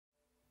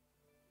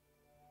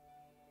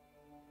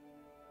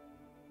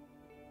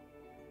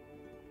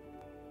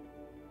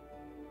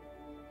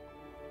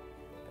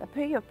The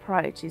Puuya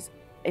approach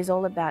is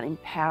all about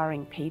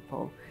empowering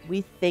people. We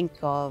think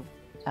of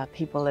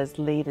people as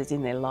leaders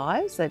in their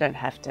lives. They don't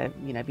have to,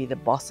 be the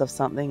boss of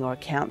something or a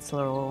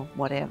counsellor or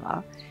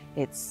whatever.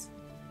 It's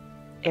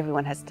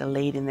everyone has to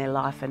lead in their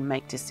life and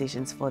make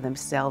decisions for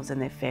themselves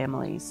and their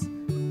families.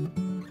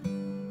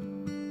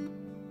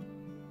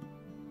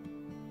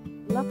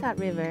 Lockhart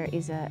River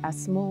is a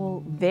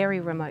small, very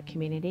remote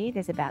community.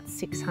 There's about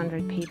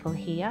 600 people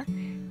here.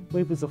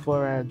 Weepu's a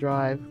 4-hour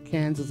drive,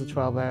 Cairns is a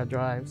 12-hour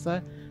drive,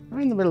 so we're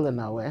in the middle of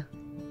nowhere.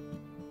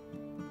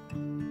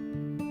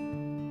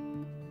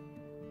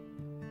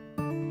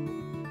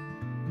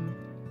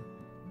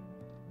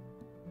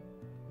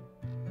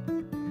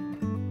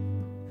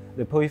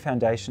 The Puuya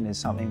Foundation is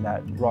something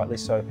that, rightly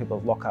so, people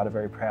of Lockhart are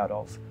very proud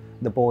of.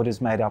 The board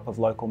is made up of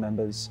local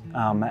members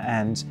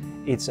and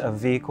it's a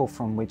vehicle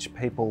from which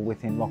people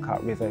within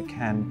Lockhart River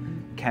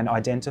can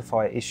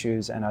identify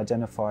issues and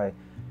identify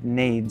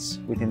needs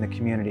within the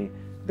community.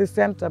 The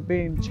centre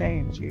being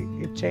changed,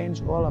 it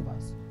changed all of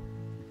us.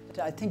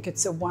 I think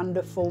it's a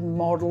wonderful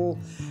model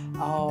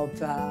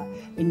of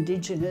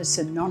Indigenous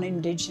and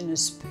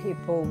non-Indigenous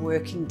people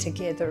working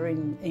together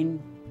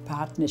in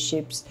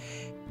partnerships.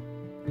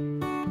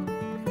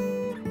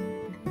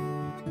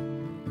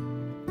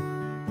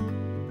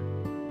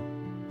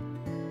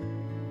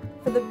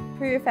 For the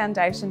Puuya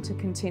Foundation to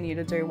continue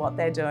to do what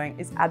they're doing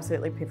is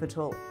absolutely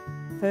pivotal.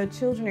 For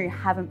children who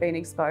haven't been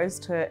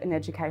exposed to an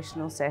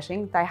educational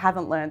setting, they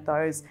haven't learnt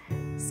those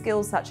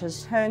skills such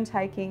as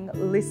turn-taking,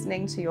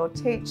 listening to your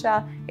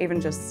teacher,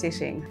 even just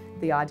sitting.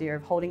 The idea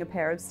of holding a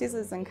pair of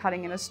scissors and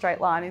cutting in a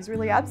straight line is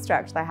really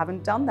abstract. They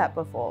haven't done that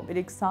before. It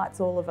excites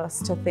all of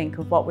us to think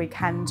of what we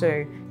can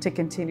do to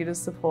continue to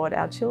support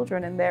our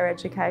children and their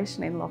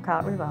education in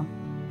Lockhart River.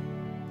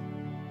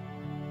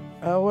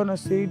 I want to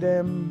see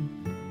them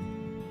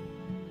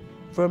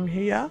from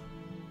here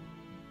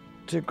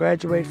to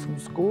graduate from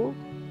school,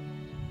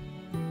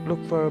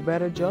 look for a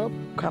better job,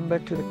 come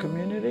back to the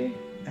community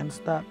and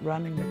start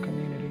running the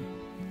community.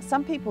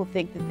 Some people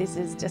think that this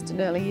is just an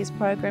early years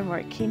program or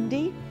a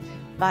kindy,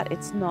 but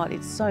it's not.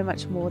 It's so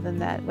much more than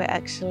that. We're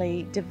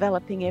actually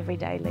developing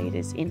everyday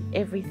leaders in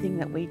everything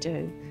that we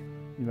do.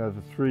 The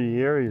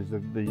 3 areas,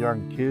 the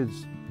young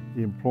kids,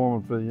 the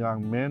employment for the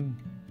young men,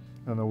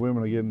 and the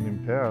women are getting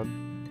empowered.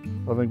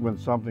 I think when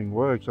something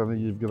works, I think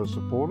you've got to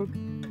support it.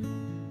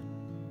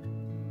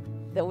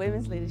 The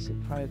Women's Leadership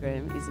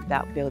Program is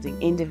about building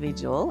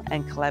individual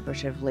and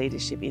collaborative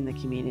leadership in the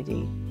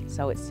community.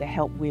 So it's to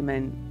help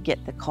women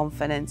get the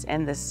confidence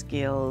and the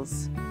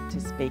skills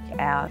to speak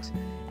out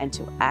and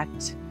to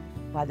act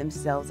by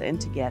themselves and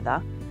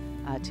together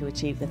to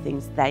achieve the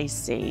things they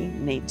see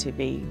need to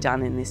be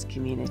done in this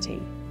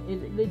community.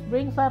 It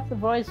brings up the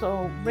voice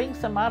or brings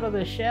them out of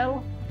the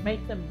shell,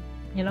 make them,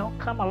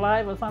 come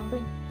alive or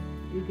something.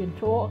 You can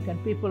talk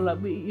and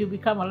you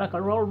become like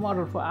a role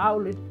model for our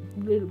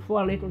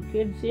little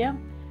kids here,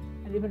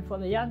 and even for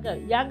the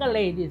younger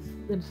ladies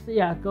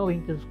that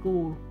going to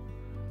school.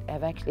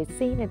 I've actually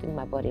seen it in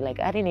my body, like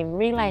I didn't even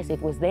realize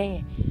it was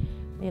there.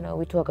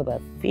 We talk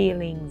about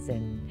feelings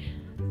and,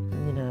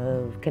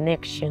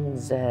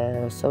 connections,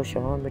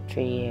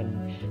 sociometry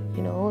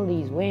and, all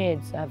these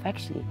words. I've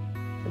actually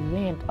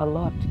learned a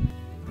lot.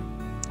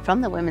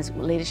 From the Women's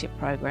Leadership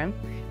Program,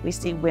 we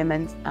see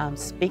women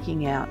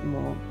speaking out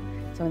more.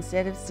 So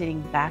instead of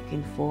sitting back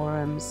in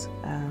forums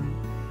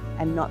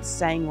and not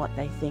saying what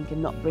they think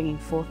and not bringing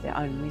forth their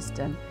own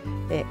wisdom,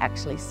 they're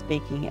actually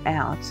speaking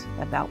out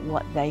about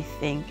what they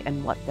think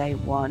and what they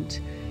want.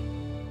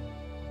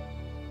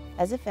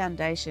 As a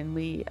foundation,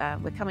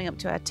 we're coming up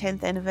to our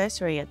 10th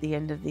anniversary at the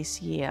end of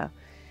this year,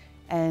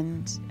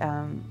 and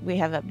we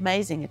have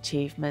amazing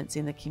achievements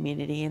in the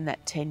community in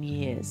that 10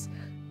 years.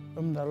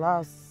 From the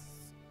last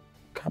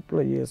couple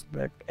of years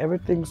back,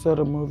 everything's sort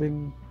of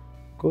moving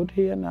good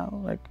here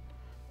now,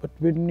 but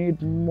we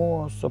need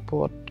more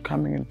support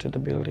coming into the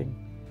building.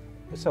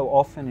 So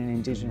often in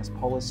Indigenous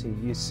policy,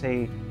 you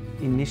see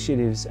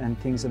initiatives and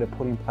things that are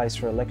put in place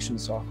for election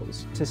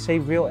cycles. To see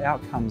real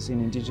outcomes in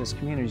Indigenous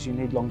communities, you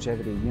need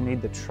longevity, you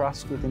need the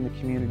trust within the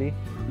community,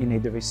 you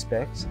need the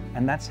respect,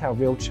 and that's how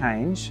real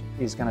change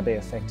is going to be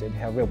affected,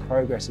 how real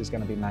progress is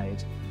going to be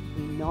made.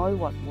 We know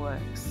what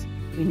works.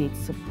 We need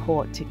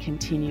support to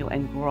continue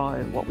and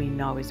grow what we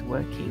know is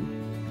working.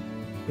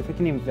 If we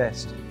can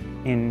invest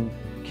in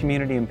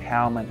community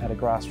empowerment at a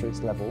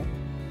grassroots level,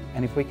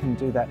 and if we can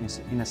do that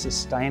in a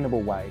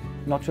sustainable way,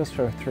 not just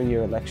for a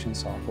 3-year election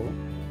cycle,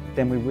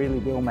 then we really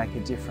will make a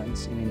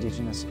difference in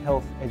Indigenous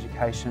health,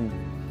 education,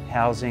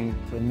 housing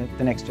for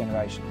the next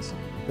generations.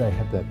 They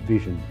have that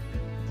vision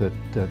that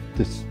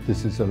this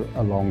is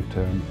a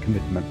long-term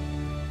commitment,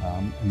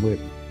 and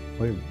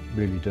we're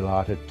really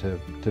delighted to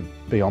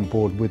be on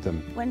board with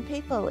them. When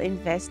people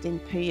invest in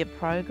Puuya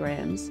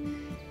programs,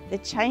 they're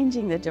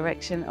changing the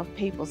direction of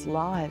people's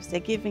lives. They're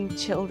giving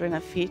children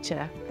a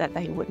future that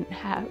they wouldn't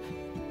have.